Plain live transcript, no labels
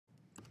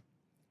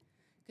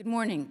Good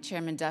morning,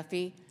 Chairman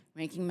Duffy,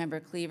 Ranking Member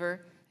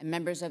Cleaver, and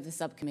members of the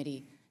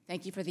subcommittee.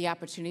 Thank you for the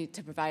opportunity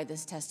to provide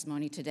this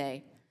testimony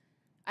today.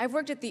 I've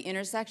worked at the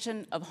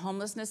intersection of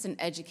homelessness and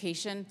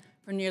education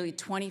for nearly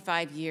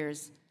 25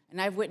 years,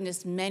 and I've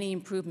witnessed many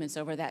improvements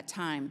over that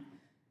time.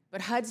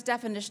 But HUD's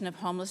definition of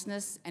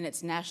homelessness and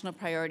its national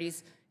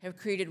priorities have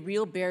created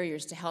real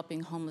barriers to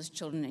helping homeless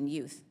children and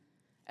youth.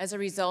 As a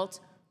result,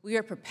 we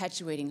are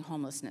perpetuating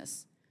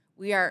homelessness.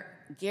 We are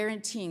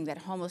guaranteeing that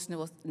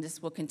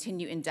homelessness will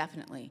continue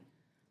indefinitely.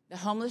 The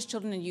Homeless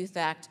Children and Youth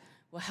Act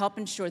will help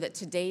ensure that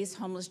today's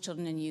homeless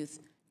children and youth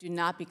do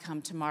not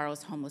become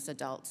tomorrow's homeless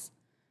adults.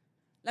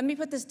 Let me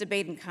put this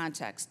debate in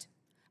context.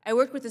 I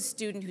worked with a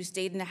student who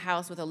stayed in a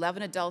house with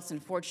 11 adults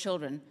and 4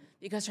 children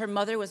because her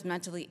mother was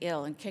mentally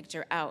ill and kicked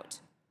her out.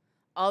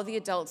 All the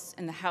adults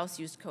in the house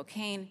used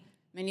cocaine.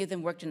 Many of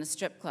them worked in a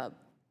strip club.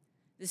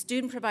 The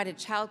student provided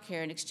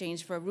childcare in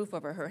exchange for a roof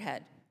over her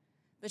head.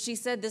 But she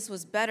said this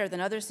was better than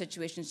other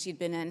situations she'd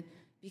been in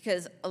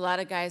because a lot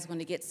of guys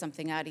want to get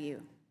something out of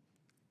you.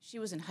 She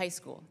was in high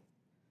school.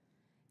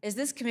 As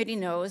this committee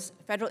knows,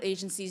 federal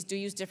agencies do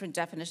use different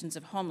definitions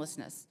of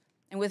homelessness.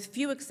 And with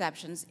few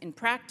exceptions, in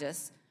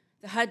practice,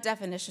 the HUD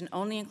definition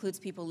only includes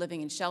people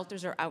living in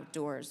shelters or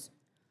outdoors.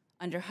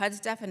 Under HUD's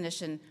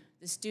definition,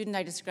 the student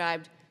I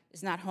described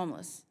is not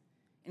homeless.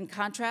 In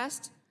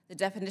contrast, the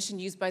definition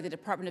used by the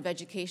Department of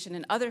Education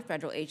and other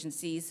federal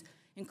agencies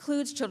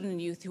includes children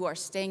and youth who are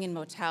staying in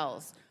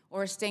motels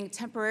or are staying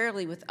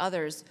temporarily with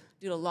others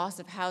due to loss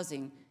of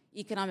housing,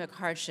 economic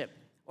hardship,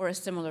 or a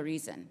similar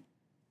reason.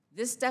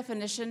 This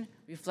definition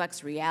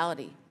reflects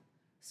reality.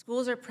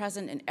 Schools are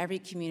present in every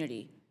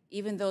community,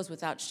 even those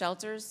without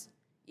shelters,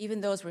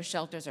 even those where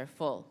shelters are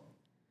full.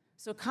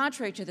 So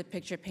contrary to the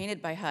picture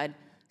painted by HUD,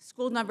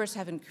 school numbers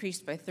have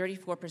increased by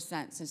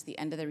 34% since the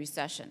end of the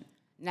recession,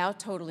 now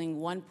totaling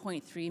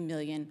 1.3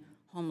 million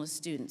homeless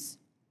students.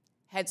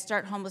 Head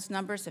Start homeless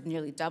numbers have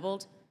nearly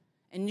doubled,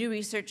 and new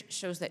research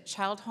shows that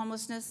child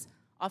homelessness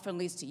often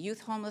leads to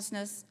youth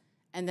homelessness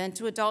and then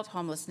to adult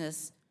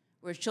homelessness,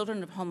 where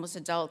children of homeless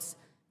adults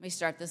may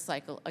start this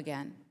cycle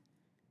again.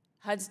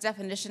 HUD's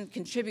definition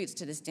contributes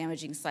to this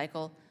damaging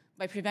cycle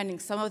by preventing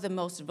some of the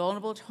most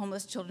vulnerable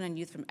homeless children and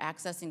youth from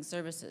accessing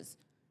services.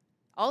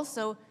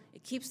 Also,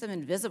 it keeps them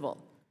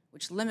invisible,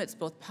 which limits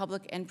both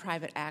public and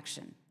private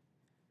action.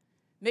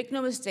 Make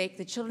no mistake,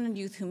 the children and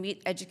youth who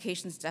meet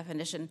education's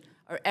definition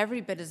are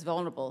every bit as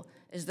vulnerable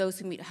as those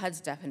who meet HUD's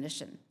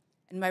definition.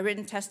 And my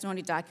written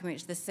testimony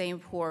documents the same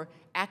poor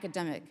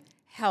academic,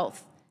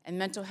 health, and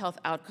mental health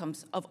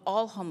outcomes of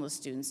all homeless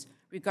students,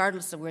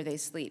 regardless of where they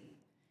sleep.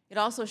 It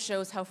also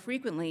shows how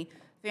frequently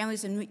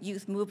families and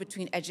youth move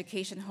between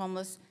education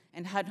homeless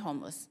and HUD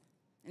homeless.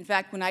 In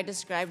fact, when I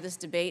described this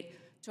debate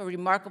to a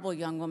remarkable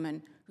young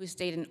woman who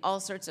stayed in all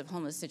sorts of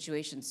homeless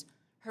situations,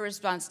 her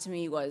response to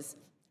me was,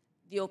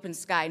 "The open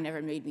sky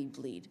never made me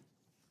bleed."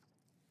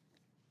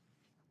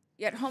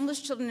 Yet homeless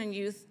children and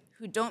youth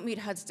who don't meet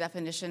HUD's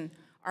definition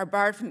are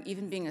barred from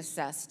even being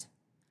assessed.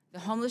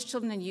 The Homeless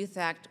Children and Youth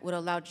Act would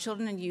allow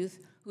children and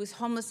youth whose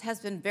homelessness has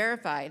been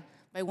verified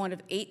by one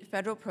of 8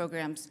 federal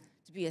programs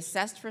to be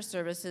assessed for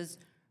services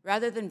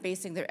rather than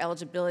basing their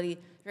eligibility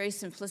very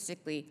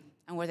simplistically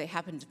on where they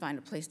happen to find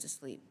a place to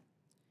sleep.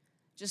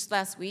 Just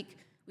last week,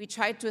 we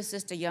tried to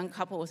assist a young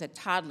couple with a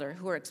toddler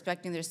who are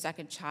expecting their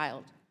second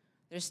child.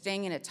 They're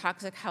staying in a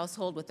toxic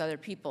household with other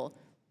people.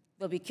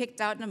 They'll be kicked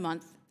out in a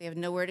month. They have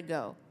nowhere to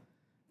go.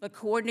 But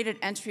coordinated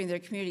entry in their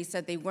community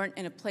said they weren't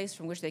in a place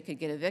from which they could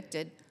get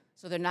evicted,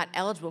 so they're not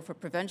eligible for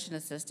prevention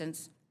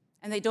assistance,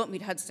 and they don't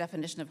meet HUD's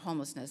definition of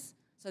homelessness,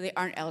 so they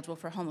aren't eligible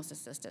for homeless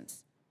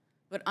assistance.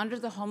 But under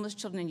the Homeless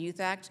Children and Youth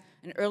Act,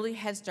 an early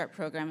Head Start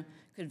program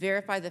could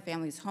verify the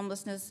family's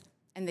homelessness,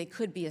 and they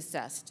could be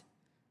assessed.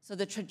 So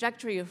the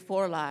trajectory of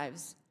 4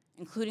 lives,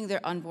 including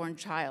their unborn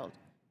child,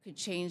 could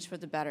change for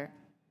the better.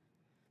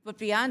 But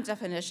beyond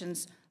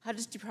definitions, HUD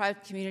has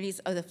deprived communities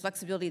of the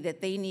flexibility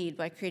that they need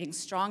by creating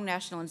strong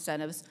national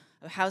incentives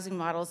of housing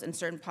models in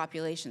certain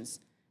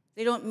populations.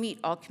 They don't meet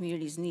all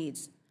communities'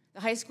 needs.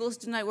 The high school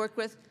student I worked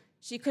with,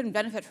 she couldn't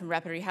benefit from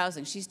rapid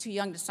rehousing. She's too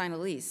young to sign a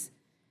lease.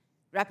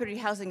 Rapid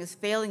rehousing is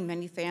failing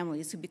many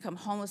families who become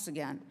homeless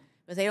again,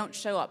 but they don't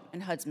show up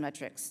in HUD's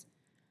metrics.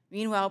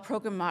 Meanwhile,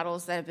 program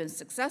models that have been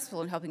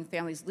successful in helping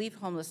families leave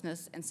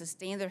homelessness and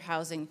sustain their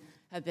housing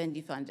have been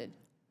defunded.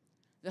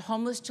 The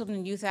Homeless Children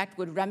and Youth Act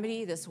would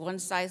remedy this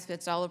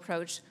one-size-fits-all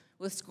approach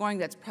with scoring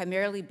that's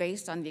primarily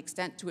based on the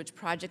extent to which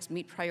projects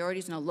meet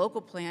priorities in a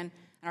local plan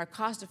and are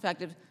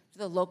cost-effective to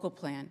the local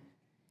plan.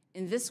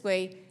 In this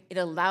way, it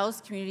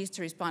allows communities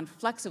to respond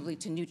flexibly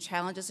to new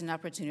challenges and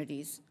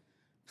opportunities.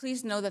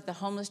 Please know that the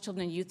Homeless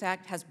Children and Youth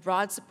Act has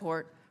broad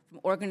support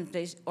from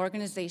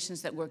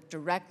organizations that work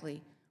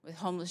directly with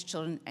homeless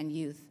children and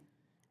youth.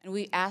 And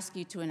we ask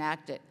you to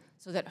enact it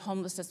so that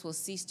homelessness will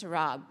cease to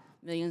rob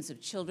millions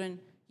of children,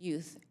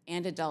 youth,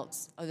 and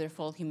adults of their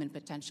full human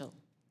potential.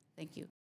 Thank you.